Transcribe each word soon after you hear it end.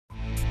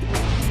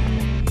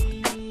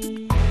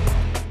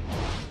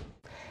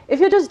If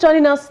you're just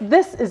joining us,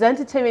 this is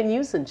Entertainment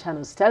News on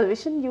Channels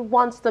Television, your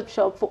one-stop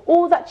shop for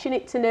all that you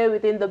need to know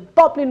within the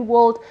bubbling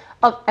world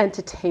of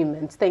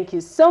entertainment. Thank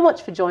you so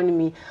much for joining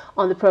me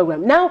on the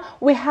program. Now,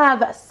 we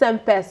have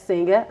Semper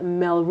singer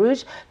Mel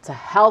Rouge to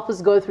help us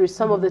go through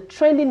some of the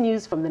trending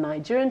news from the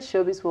Nigerian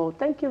showbiz world.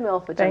 Thank you, Mel,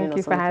 for joining us. Thank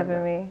you for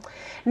having me.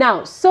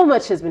 Now, so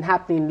much has been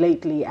happening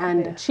lately,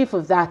 and chief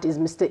of that is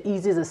Mr.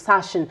 Eazi's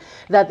assertion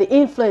that the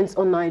influence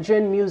on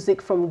Nigerian music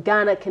from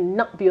Ghana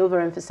cannot be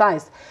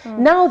overemphasized.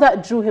 Now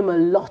that drew him a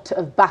lot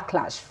of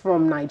backlash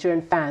from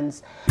Nigerian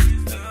fans. You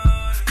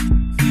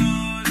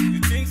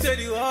think said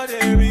you are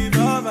the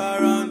revolve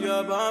around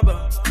your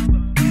bumper.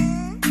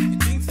 You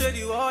think said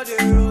you are the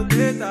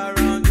rotate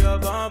around your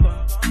bumper.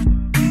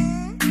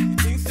 You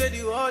think said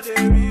you are the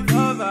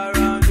revolve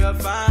around your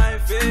fine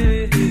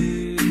face.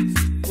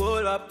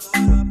 Pull up,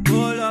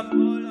 pull up,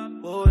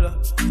 pull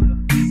up.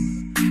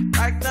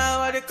 Right now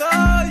I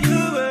call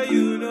you where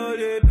you know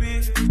they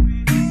be.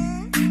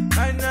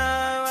 Right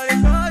now I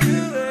call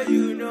you where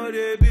you know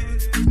they be.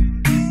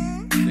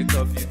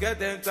 If you get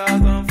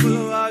 10,000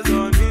 followers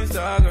on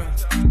Instagram,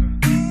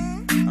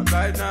 and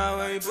right now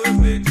when you put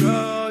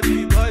picture,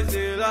 the boys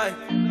they like.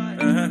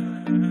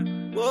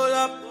 Pull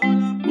up,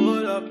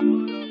 pull up,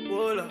 pull up,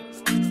 pull up,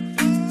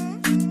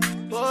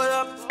 pull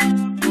up,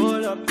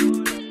 pull up,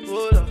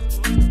 pull up,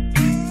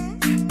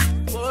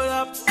 pull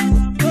up,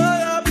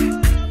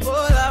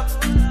 pull up,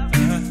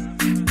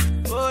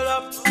 pull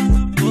up,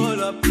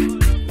 pull up,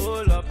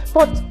 pull up.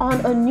 But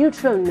on a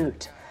neutral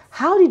note,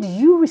 how did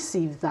you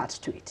receive that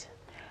tweet?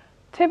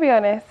 To be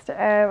honest,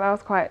 I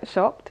was quite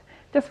shocked.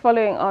 Just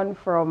following on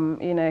from,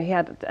 he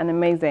had an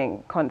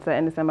amazing concert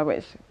in December,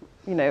 which,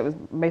 it was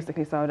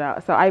basically sold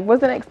out. So I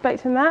wasn't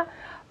expecting that.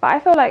 But I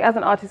feel like as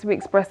an artist, we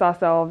express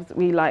ourselves.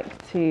 We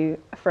like to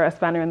throw a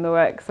spanner in the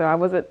works. So I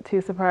wasn't too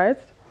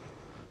surprised.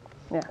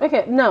 Yeah.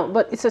 Okay, no,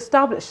 but it's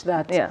established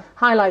that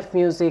High Life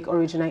music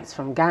originates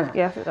from Ghana.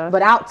 Yes, it does.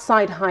 But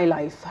outside High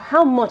Life,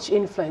 how much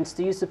influence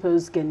do you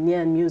suppose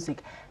Ghanaian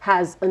music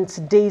has on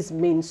today's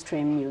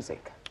mainstream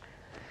music?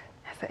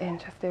 An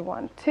interesting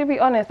one. To be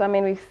honest, I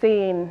mean, we've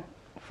seen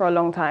for a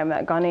long time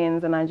that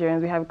Ghanaians and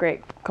Nigerians, we have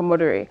great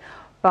camaraderie,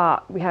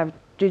 but we have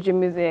juju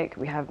music,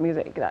 we have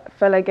music that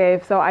Fela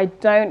gave. So I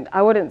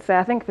wouldn't say,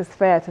 I think it's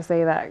fair to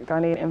say that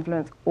Ghanaian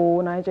influenced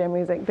all Nigerian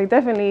music. They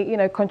definitely,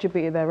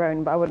 contributed their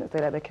own, but I wouldn't say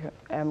that they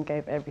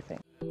gave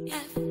everything.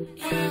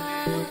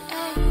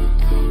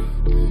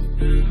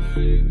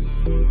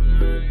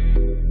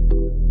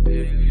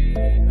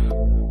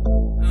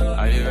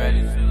 Are you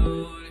ready?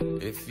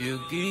 If you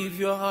give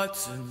your heart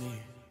to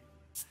me,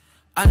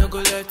 I no go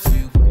let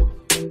you go.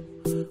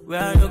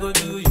 Where I no go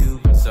do you,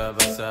 basa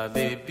basa,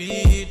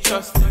 baby,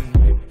 trust in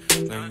me.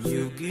 When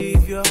you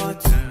give your heart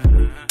to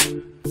me,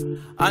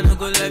 I no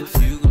go let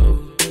you go.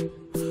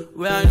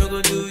 Where I no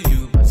go do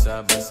you,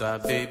 basa basa,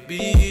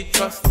 baby,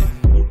 trust in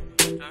me.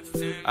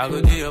 I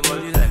go do your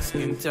body like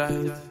skin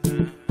tight.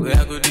 Where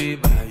I go do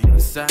by your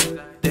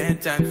side. 10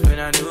 times when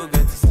I no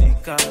get to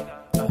stick out.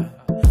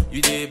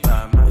 You dey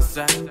by my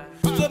side.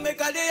 So make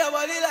a day your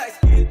body like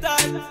skin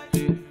tight.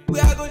 We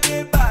are gonna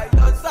dey by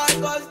your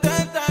side. Cause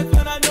 10 times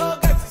when I know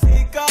get to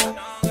sneak out.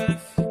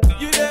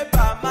 You dey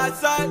by my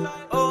side.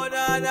 Oh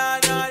na na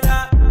na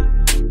na.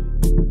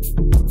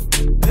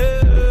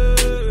 Hey,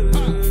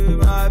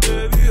 my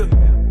baby.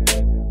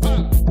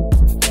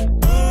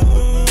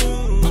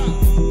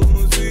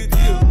 Sweet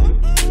you.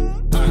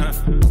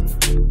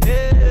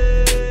 Hey,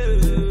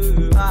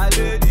 my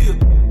lady.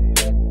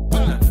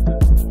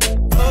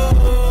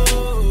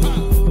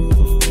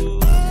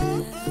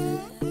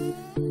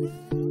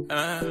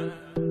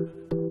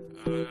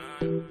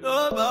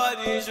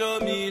 Nobody show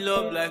me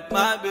love like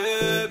my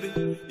baby.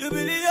 You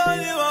be the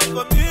only one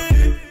for me.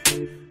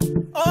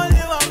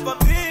 Only one for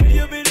me.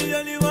 You be the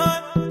only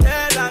one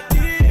that I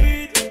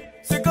need.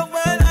 Sick of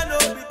when I know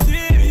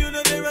between. You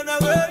know they run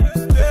away, you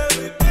stay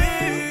with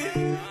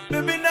me.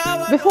 Baby,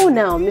 now Before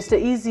now, Mr.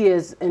 Eazi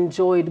has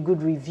enjoyed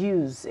good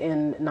reviews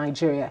in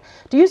Nigeria.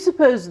 Do you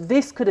suppose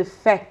this could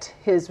affect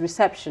his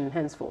reception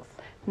henceforth?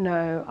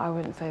 No, I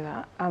wouldn't say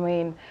that. I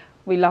mean,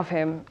 we love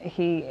him.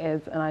 He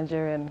is a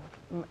Nigerian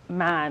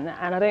man,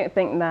 and I don't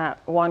think that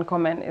one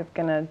comment is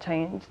going to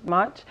change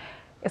much,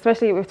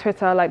 especially with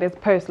Twitter. Like, there's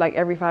posts like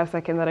every 5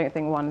 seconds. I don't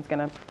think one is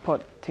going to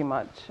put too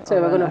much.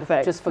 So we're going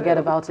to just forget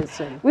about it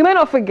soon. We may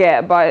not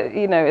forget, but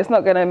it's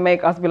not going to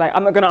make us be like,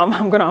 I'm going to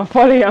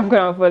unfollow you. I'm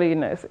going to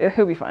unfollow you.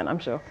 He'll be fine, I'm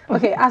sure.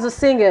 Okay, as a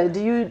singer, do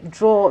you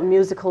draw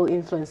musical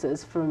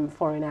influences from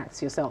foreign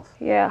acts yourself?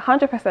 Yeah,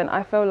 100%.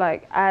 I feel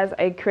like as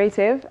a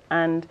creative,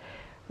 and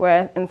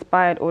we're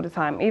inspired all the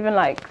time. Even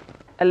like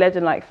a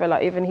legend like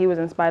Fela, even he was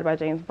inspired by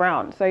James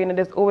Brown. So,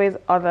 there's always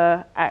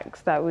other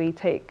acts that we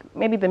take,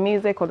 maybe the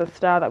music or the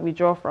style that we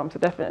draw from. So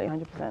definitely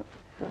 100%.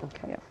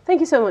 Okay. Yeah. Thank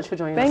you so much for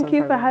joining us. Thank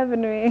you for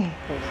having me.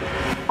 Thank you.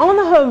 On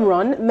the home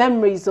run,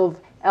 memories of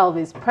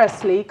Elvis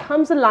Presley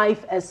comes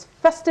alive as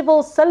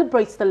festival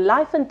celebrates the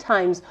life and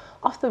times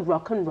of the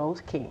rock and roll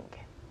king.